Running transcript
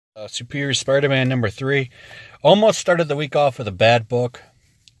Superior Spider-Man number 3. Almost started the week off with a bad book,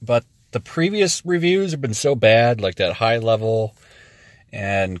 but the previous reviews have been so bad, like that High Level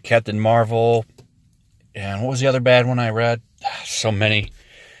and Captain Marvel. And what was the other bad one I read? So many.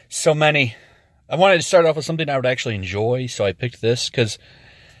 So many. I wanted to start off with something I would actually enjoy, so I picked this because,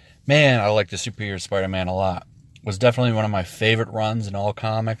 man, I like the Superior Spider-Man a lot. It was definitely one of my favorite runs in all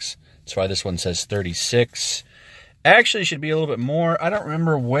comics. That's why this one says 36. Actually, should be a little bit more. I don't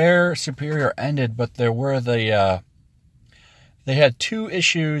remember where Superior ended, but there were they had 2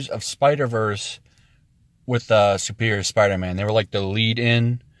 issues of Spider-Verse with Superior Spider-Man. They were like the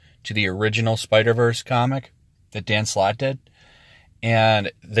lead-in to the original Spider-Verse comic that Dan Slott did.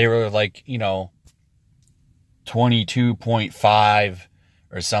 And they were like, 22.5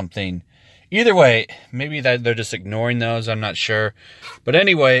 or something. Either way, maybe that they're just ignoring those. I'm not sure. But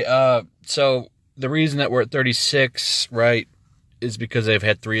anyway, so the reason that we're at 36, right, is because they've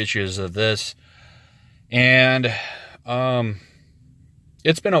had 3 issues of this. And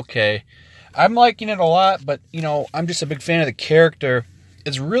it's been okay. I'm liking it a lot, but, I'm just a big fan of the character.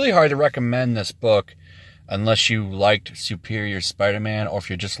 It's really hard to recommend this book unless you liked Superior Spider-Man or if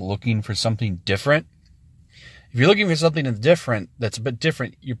you're just looking for something different. If you're looking for something different, that's a bit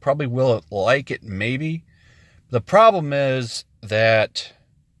different, you probably will like it, maybe. The problem is that,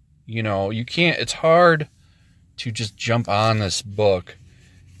 you can't, it's hard to just jump on this book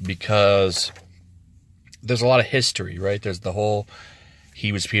because there's a lot of history, right? There's the whole,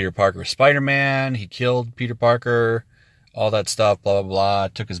 he was Peter Parker Spider-Man, he killed Peter Parker, all that stuff, blah, blah, blah,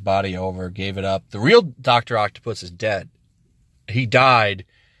 took his body over, gave it up. The real Dr. Octopus is dead. He died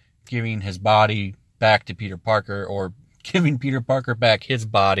giving his body back to Peter Parker, or giving Peter Parker back his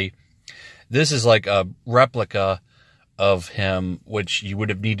body. This is like a replica of him, which you would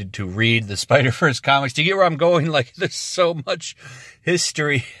have needed to read the Spider-Verse comics to get where I'm going. Like, there's so much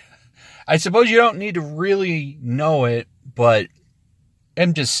history. I suppose you don't need to really know it, but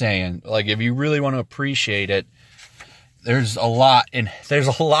I'm just saying, like, if you really want to appreciate it, there's a lot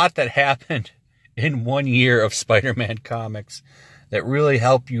that happened in 1 year of Spider-Man comics that really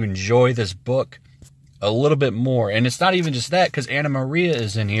help you enjoy this book a little bit more. And it's not even just that, because Anna Maria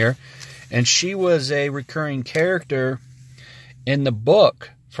is in here, and she was a recurring character in the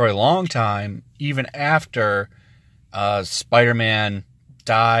book for a long time, even after Spider-Man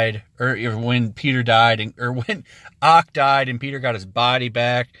died, or when Peter died, or when Ock died and Peter got his body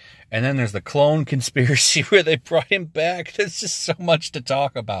back. And then there's the clone conspiracy where they brought him back. There's just so much to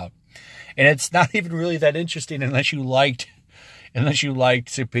talk about. And it's not even really that interesting unless you liked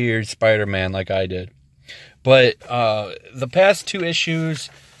Superior Spider-Man like I did. But the past 2 issues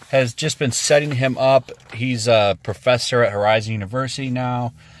has just been setting him up. He's a professor at Horizon University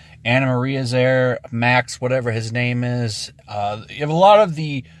now. Anna Maria's there. Max, whatever his name is. You have a lot of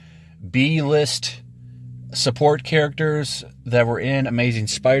the B-list support characters that were in Amazing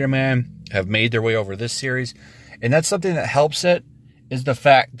Spider-Man have made their way over this series. And that's something that helps it, is the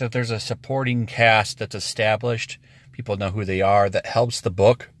fact that there's a supporting cast that's established. People know who they are. That helps the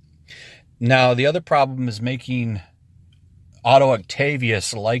book. Now, the other problem is making Otto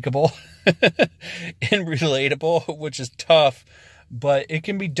Octavius likable and relatable, which is tough. But it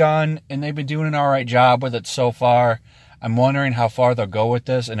can be done, and they've been doing an alright job with it so far. I'm wondering how far they'll go with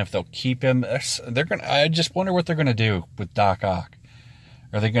this, and if they'll keep him. I just wonder what they're going to do with Doc Ock.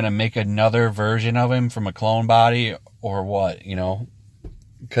 Are they going to make another version of him from a clone body, or what,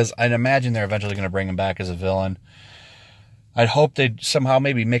 Because I'd imagine they're eventually going to bring him back as a villain. I'd hope they'd somehow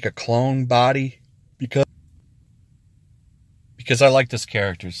maybe make a clone body, because I like this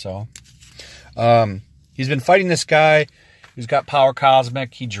character, so. He's been fighting this guy who's got power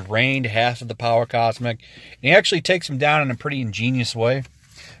cosmic. He drained half of the power cosmic. And he actually takes him down in a pretty ingenious way.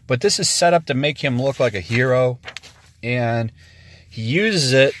 But this is set up to make him look like a hero. And he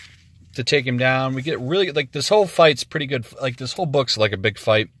uses it to take him down. We get really, like, this whole fight's pretty good. Like, this whole book's like a big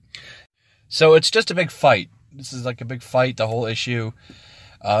fight. So it's just a big fight. This is like a big fight, the whole issue.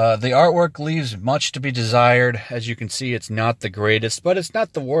 The artwork leaves much to be desired. As you can see, it's not the greatest, but it's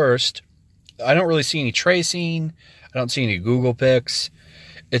not the worst. I don't really see any tracing. I don't see any Google pics.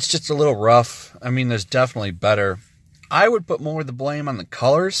 It's just a little rough. I mean, there's definitely better. I would put more of the blame on the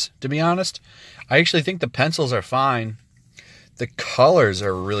colors, to be honest. I actually think the pencils are fine. The colors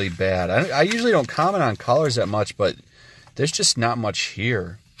are really bad. I usually don't comment on colors that much, but there's just not much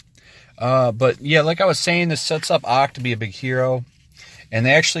here. But yeah, like I was saying, this sets up Ock to be a big hero. And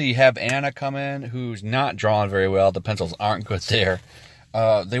they actually have Anna come in, who's not drawn very well. The pencils aren't good there.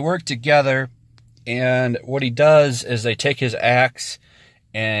 They work together, and what he does is they take his axe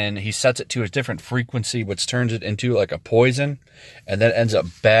and he sets it to a different frequency, which turns it into like a poison, and that ends up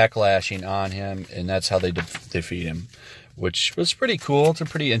backlashing on him, and that's how they defeat him, which was pretty cool. It's a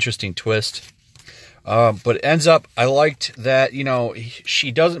pretty interesting twist. But it ends up, I liked that, you know,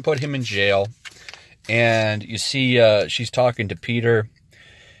 she doesn't put him in jail, and you see she's talking to Peter,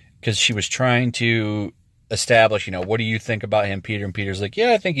 because she was trying to establish, you know, what do you think about him, Peter? And Peter's like,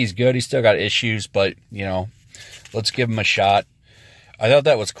 yeah, I think he's good. He's still got issues, but, you know, let's give him a shot. I thought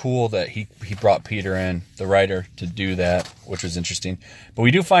that was cool that he brought Peter in, the writer, to do that, which was interesting. But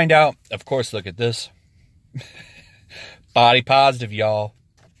we do find out, of course, look at this. Body positive, y'all.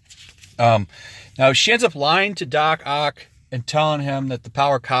 Now, she ends up lying to Doc Ock and telling him that the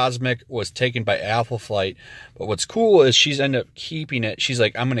power cosmic was taken by Alpha Flight. But what's cool is she's ended up keeping it. She's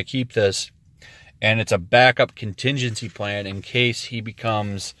like, I'm going to keep this. And it's a backup contingency plan in case he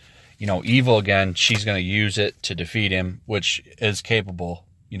becomes, you know, evil again. She's going to use it to defeat him, which is capable.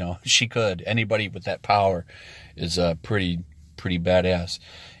 You know, she could. Anybody with that power is pretty badass.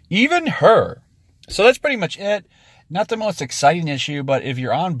 Even her. So that's pretty much it. Not the most exciting issue, but if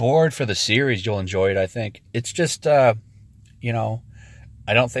you're on board for the series, you'll enjoy it, I think. It's just, you know,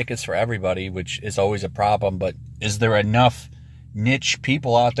 I don't think it's for everybody, which is always a problem, but is there enough niche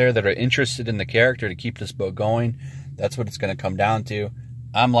people out there that are interested in the character to keep this book going? That's what it's going to come down to.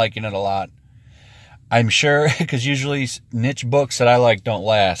 I'm liking it a lot. I'm sure, because usually niche books that I like don't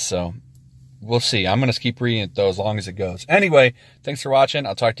last, so we'll see. I'm going to keep reading it, though, as long as it goes. Anyway, thanks for watching.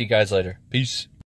 I'll talk to you guys later. Peace.